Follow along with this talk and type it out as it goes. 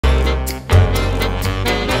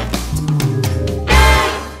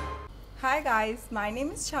Hi guys, my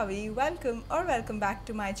name is Chhavi. Welcome back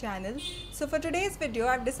to my channel. So for today's video,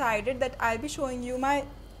 I've decided that I'll be showing you my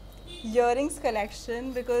earrings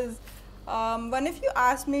collection because one of you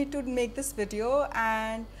asked me to make this video,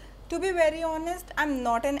 and to be very honest, I'm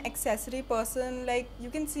not an accessory person. Like you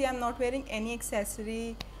can see, I'm not wearing any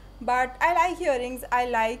accessory, but I like earrings. I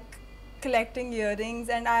like collecting earrings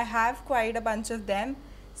and I have quite a bunch of them.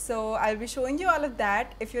 So I'll be showing you all of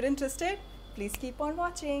that. If you're interested, please keep on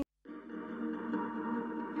watching.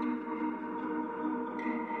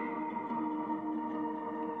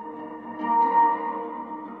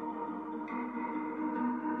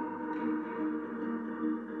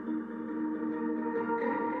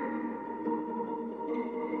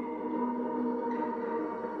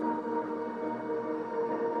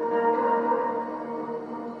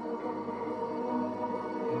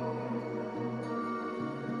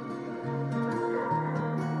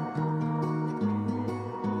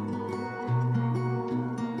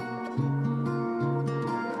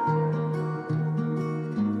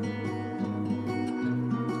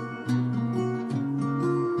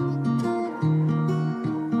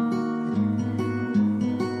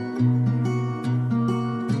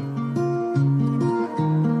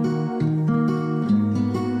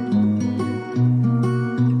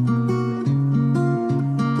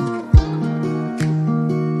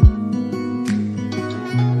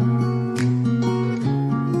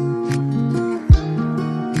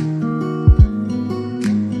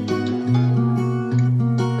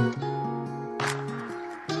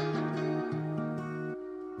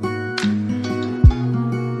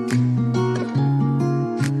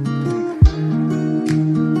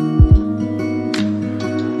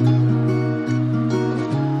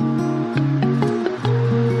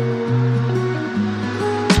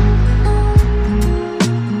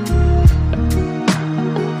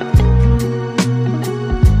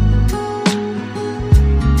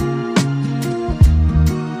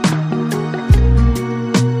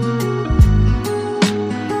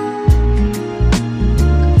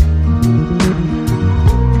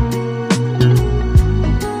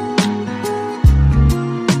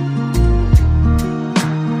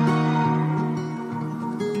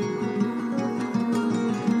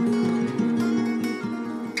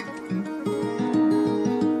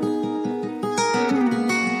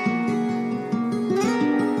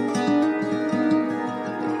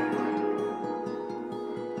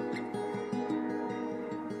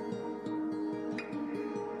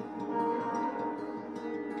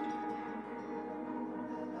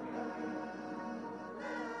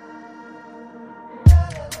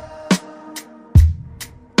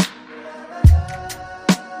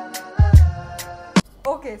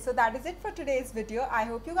 Okay, so that is it for today's video. I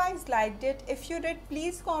hope you guys liked it. If you did,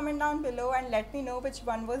 please comment down below and let me know which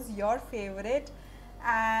one was your favorite.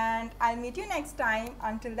 And I'll meet you next time.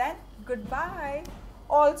 Until then, goodbye.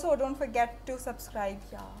 Also, don't forget to subscribe.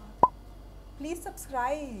 Yeah. Please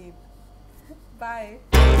subscribe. Bye.